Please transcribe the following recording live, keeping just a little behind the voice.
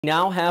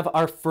Now have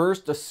our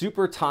first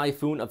super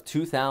typhoon of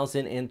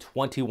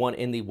 2021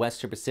 in the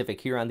Western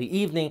Pacific here on the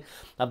evening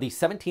of the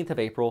 17th of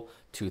April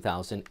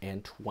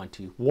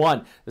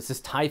 2021. This is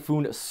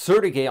Typhoon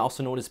Surigae,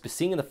 also known as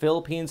Bising in the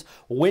Philippines.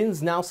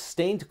 Winds now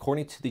sustained,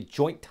 according to the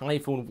Joint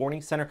Typhoon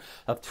Warning Center,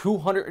 of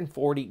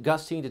 240,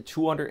 gusting to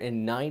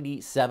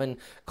 297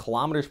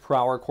 kilometers per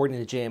hour.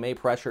 According to JMA,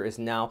 pressure is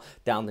now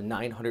down to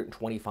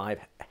 925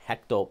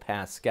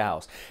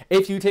 hectopascals.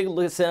 If you take a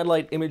look at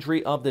satellite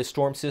imagery of this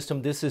storm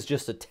system, this is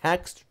just a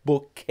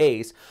textbook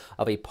case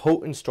of a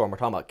potent storm. We're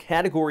talking about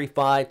Category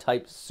 5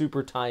 type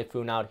super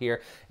typhoon out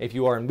here. If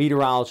you are in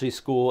meteorology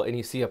school and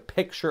you see a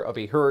picture of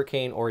a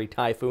hurricane or a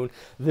typhoon,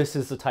 this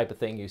is the type of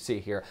thing you see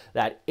here.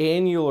 That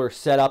annular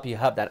setup, you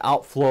have that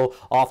outflow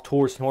off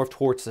towards north,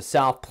 towards the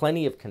south,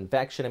 plenty of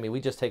convection. I mean, we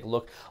just take a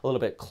little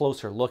bit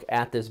closer look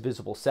at this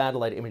visible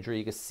satellite imagery.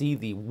 You can see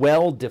the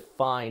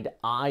well-defined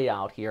eye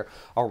out here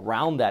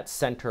around that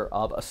center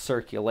of a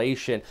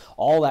circulation.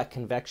 All that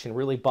convection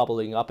really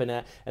bubbling up in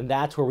it, and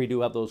that's where we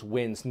do have those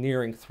winds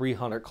nearing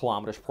 300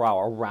 kilometers per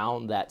hour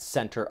around that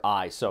center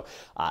eye. So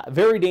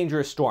very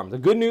dangerous storm. The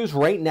good news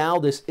right now,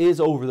 this is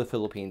over the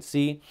Philippine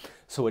Sea,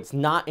 so it's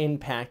not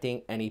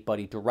impacting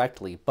anybody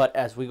directly. But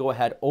as we go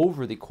ahead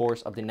over the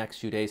course of the next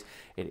few days,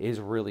 it is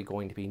really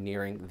going to be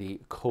nearing the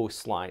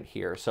coastline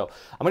here. So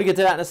I'm going to get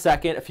to that in a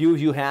second. A few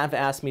of you have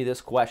asked me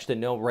this question.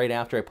 No, right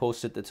after I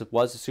posted that it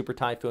was a super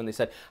typhoon, they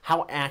said,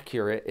 how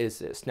accurate is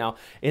this? Now,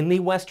 in the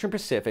Western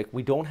Pacific,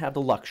 we don't have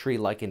the luxury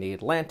like in the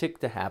Atlantic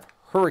to have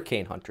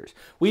hurricane hunters.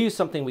 We use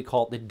something we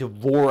call the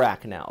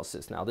Dvorak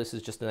analysis. Now, this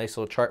is just a nice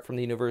little chart from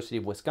the University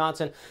of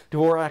Wisconsin.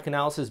 Dvorak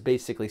analysis is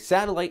basically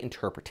satellite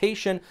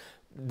interpretation.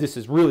 This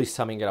is really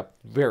summing it up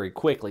very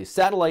quickly.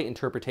 Satellite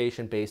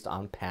interpretation based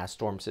on past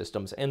storm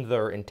systems and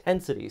their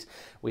intensities.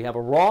 We have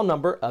a raw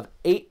number of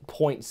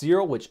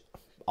 8.0, which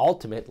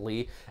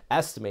ultimately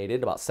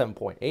estimated about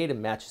 7.8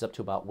 and matches up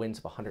to about winds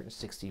of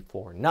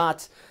 164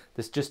 knots.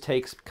 This just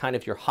takes kind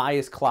of your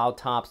highest cloud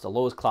tops, the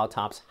lowest cloud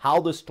tops, how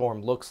the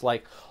storm looks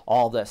like,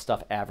 all that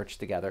stuff averaged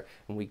together,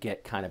 and we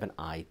get kind of an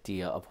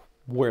idea of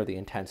where the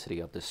intensity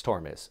of this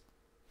storm is.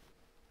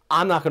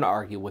 I'm not going to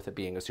argue with it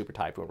being a super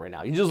typhoon right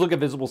now. You just look at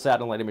visible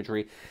satellite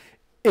imagery,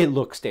 it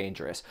looks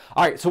dangerous.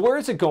 All right, so where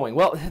is it going?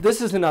 Well,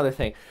 this is another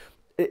thing.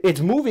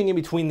 It's moving in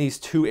between these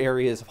two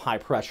areas of high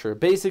pressure.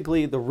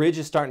 Basically, the ridge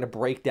is starting to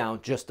break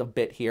down just a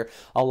bit here,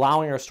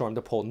 allowing our storm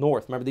to pull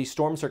north. Remember, these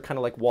storms are kind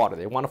of like water.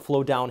 They want to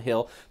flow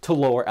downhill to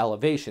lower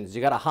elevations.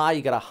 You got a high,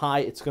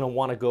 it's going to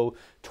want to go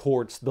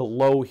towards the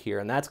low here,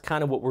 and that's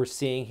kind of what we're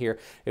seeing here.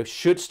 It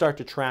should start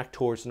to track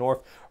towards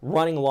north,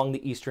 running along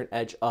the eastern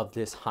edge of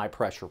this high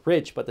pressure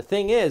ridge. But the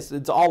thing is,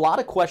 it's a lot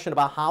of question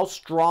about how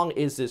strong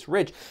is this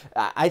ridge.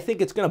 I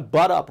think it's going to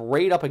butt up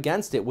right up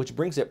against it, which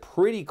brings it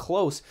pretty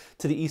close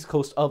to the east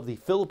coast of the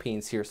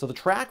Philippines here. So the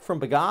track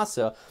from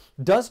PAGASA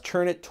does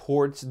turn it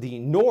towards the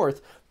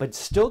north, but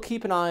still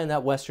keep an eye on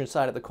that western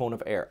side of the cone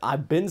of air.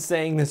 I've been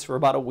saying this for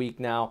about a week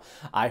now.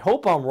 I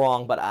hope I'm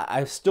wrong, but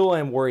I still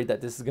am worried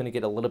that this is going to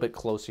get a little bit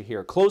closer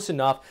here. Close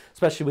enough,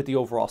 especially with the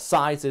overall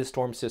size of the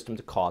storm system,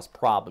 to cause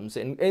problems.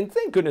 And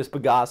thank goodness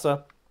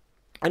PAGASA.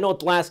 I know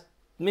the last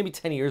maybe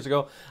 10 years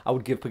ago, I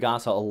would give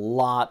PAGASA a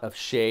lot of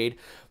shade,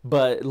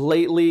 but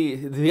lately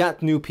they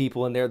got new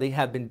people in there. They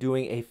have been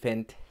doing a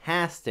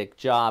fantastic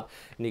job,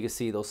 and you can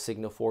see those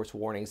signal force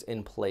warnings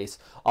in place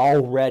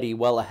already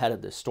well ahead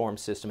of the storm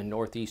system in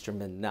northeastern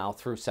Mindanao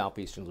through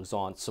southeastern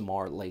Luzon,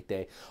 Samar,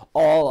 Leyte,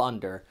 all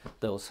under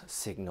those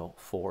signal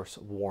force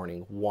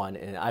warning 1,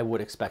 and I would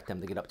expect them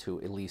to get up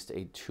to at least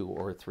a 2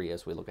 or 3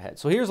 as we look ahead.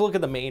 So here's a look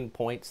at the main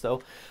points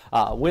though.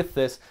 With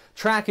this,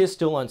 track is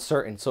still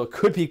uncertain, so it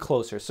could be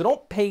closer. So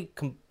don't pay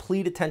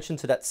complete attention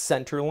to that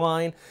center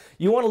line.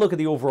 You want to look at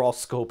the overall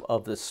scope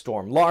of this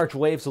storm. Large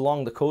waves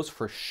along the coast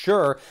for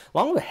sure,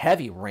 along with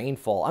heavy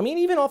rainfall. I mean,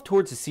 even off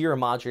towards the Sierra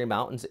Madre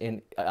Mountains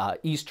in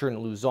eastern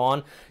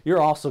Luzon, you're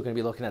also going to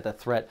be looking at the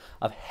threat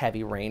of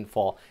heavy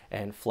rainfall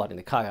and flooding.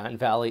 The Cagayan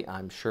Valley,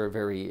 I'm sure,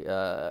 very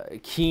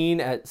keen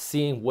at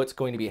seeing what's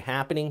going to be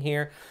happening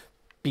here,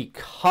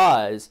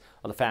 because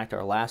of the fact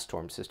our last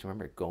storm system,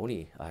 remember,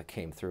 Goni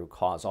came through,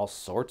 caused all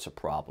sorts of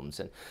problems.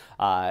 And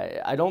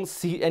I don't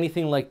see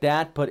anything like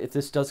that, but if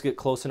this does get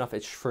close enough,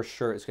 it's for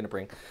sure it's going to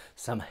bring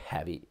some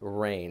heavy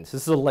rains.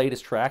 This is the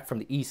latest track from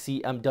the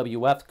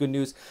ECMWF. Good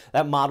news,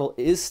 that model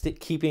is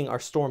keeping our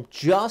storm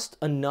just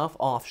enough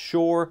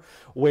offshore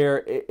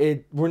where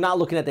we're not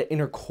looking at the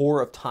inner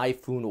core of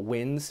typhoon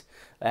winds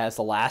as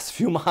the last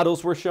few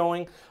models were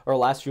showing, or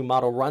last few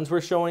model runs were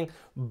showing,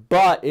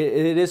 but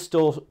it is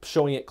still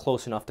showing it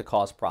close enough to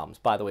cause problems.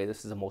 By the way,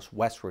 this is the most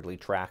westwardly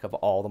track of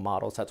all the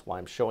models. That's why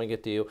I'm showing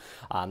it to you.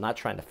 I'm not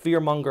trying to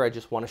fearmonger. I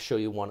just want to show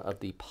you one of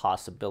the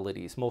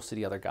possibilities. Most of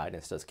the other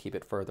guidance does keep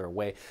it further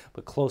away,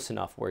 but close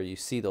enough where you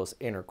see those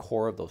inner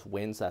core of those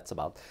winds. That's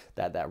about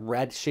that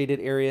red shaded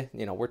area.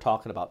 You know, we're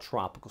talking about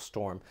tropical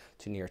storm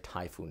to near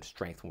typhoon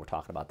strength when we're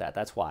talking about that.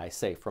 That's why I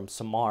say from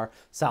Samar,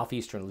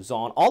 southeastern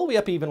Luzon, all the way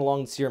up even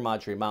along Sierra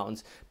Madre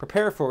Mountains.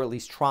 Prepare for at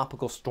least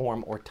tropical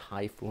storm or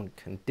typhoon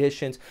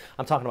conditions.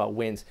 I'm talking about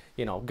winds,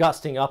 you know,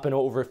 gusting up and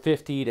over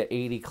 50 to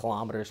 80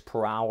 kilometers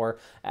per hour.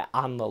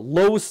 On the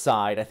low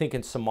side, I think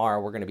in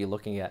Samara, we're going to be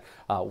looking at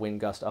wind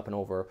gust up and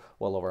over,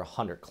 well over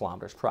 100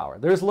 kilometers per hour.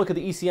 There's a look at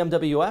the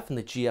ECMWF and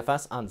the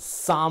GFS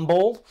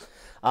Ensemble.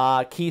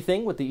 Key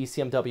thing with the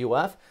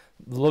ECMWF,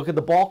 look at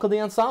the bulk of the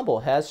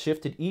ensemble has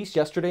shifted east.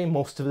 Yesterday,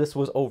 most of this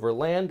was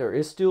overland. There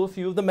is still a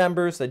few of the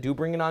members that do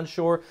bring it on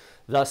shore.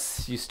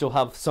 Thus, you still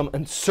have some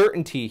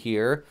uncertainty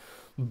here.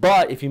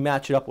 But if you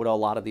match it up with a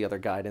lot of the other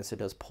guidance, it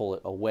does pull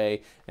it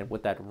away. And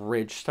with that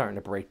ridge starting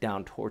to break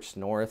down towards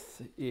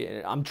north,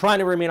 I'm trying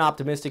to remain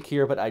optimistic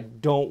here, but I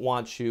don't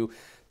want you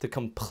to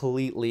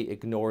completely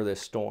ignore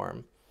this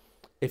storm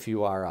if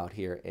you are out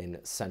here in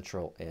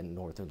central and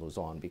northern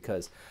Luzon,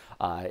 because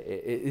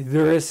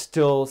there is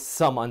still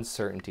some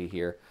uncertainty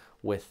here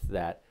with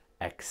that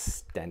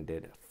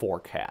extended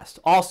forecast.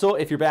 Also,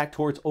 if you're back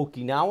towards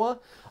Okinawa,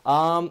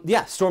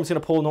 yeah, storm's going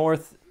to pull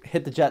north,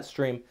 hit the jet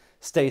stream,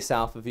 stay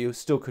south of you.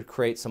 Still could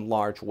create some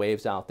large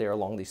waves out there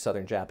along these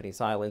southern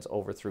Japanese islands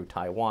over through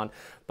Taiwan,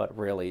 but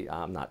really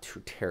I'm not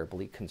too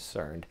terribly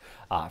concerned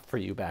for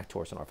you back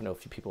towards the north. I know a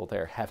few people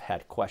there have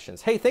had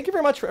questions. Hey, thank you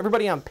very much for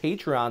everybody on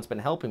Patreon's been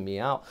helping me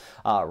out.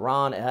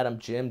 Ron, Adam,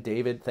 Jim,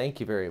 David, thank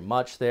you very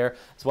much there,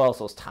 as well as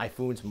those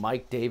Typhoons,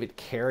 Mike, David,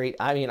 Carrie.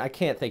 I mean, I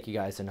can't thank you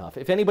guys enough.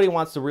 If anybody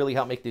wants to really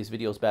help make these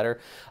videos better,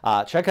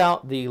 check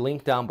out the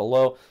link down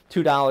below.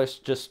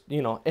 $2, just,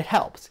 you know, it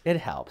helps. It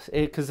helps.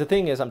 Because the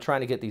thing is, I'm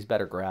trying to get these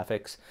better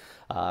graphics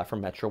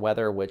from Metro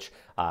Weather, which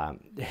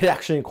it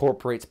actually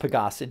incorporates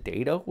PAGASA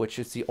data, which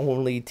is the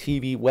only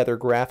TV weather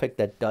graphic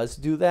that does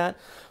do that.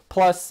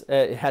 Plus,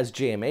 it has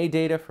JMA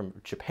data from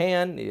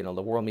Japan, you know,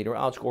 the World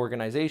Meteorological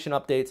Organization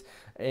updates,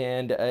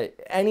 and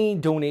any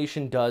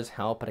donation does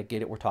help, but I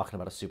get it, we're talking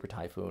about a super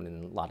typhoon,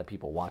 and a lot of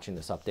people watching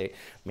this update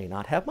may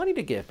not have money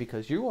to give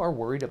because you are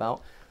worried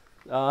about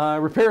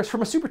repairs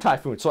from a super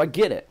typhoon, so I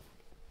get it.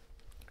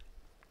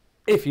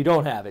 If you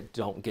don't have it,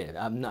 don't get it.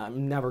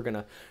 I'm never going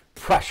to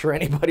pressure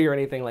anybody or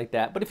anything like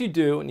that. But if you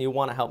do and you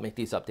want to help make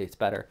these updates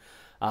better,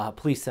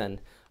 please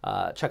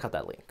check out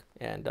that link.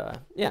 And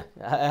yeah,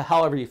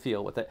 however you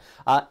feel with it.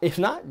 If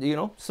not, you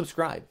know,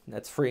 subscribe.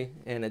 That's free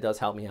and it does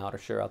help me out or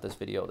share out this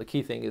video. The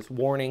key thing is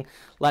warning,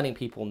 letting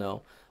people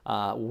know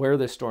where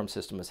this storm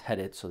system is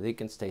headed so they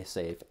can stay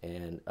safe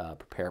and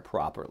prepare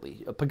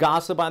properly.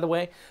 PAGASA, by the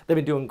way, they've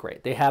been doing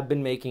great. They have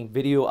been making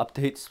video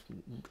updates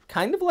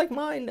kind of like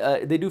mine.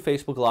 They do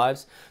Facebook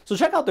Lives. So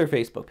check out their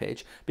Facebook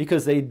page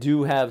because they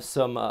do have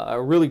some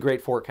really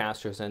great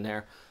forecasters in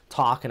there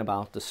talking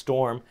about the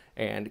storm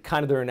and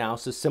kind of their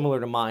analysis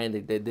similar to mine.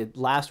 The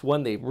last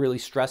one, they really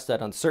stressed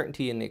that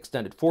uncertainty in the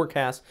extended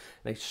forecast.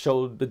 They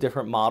showed the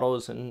different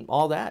models and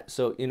all that.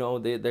 So, you know,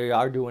 they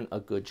are doing a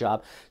good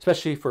job,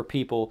 especially for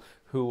people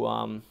who,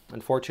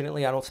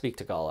 unfortunately, I don't speak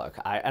Tagalog.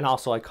 And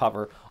also I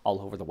cover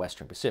all over the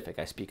Western Pacific.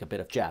 I speak a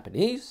bit of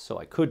Japanese, so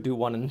I could do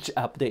one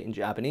update in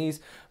Japanese,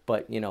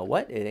 but you know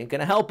what? It ain't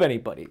gonna help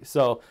anybody.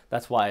 So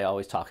that's why I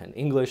always talk in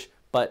English.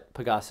 But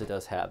PAGASA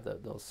does have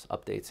those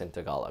updates in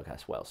Tagalog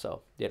as well.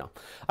 So, you know.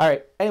 All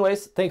right.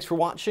 Anyways, thanks for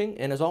watching.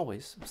 And as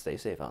always, stay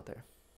safe out there.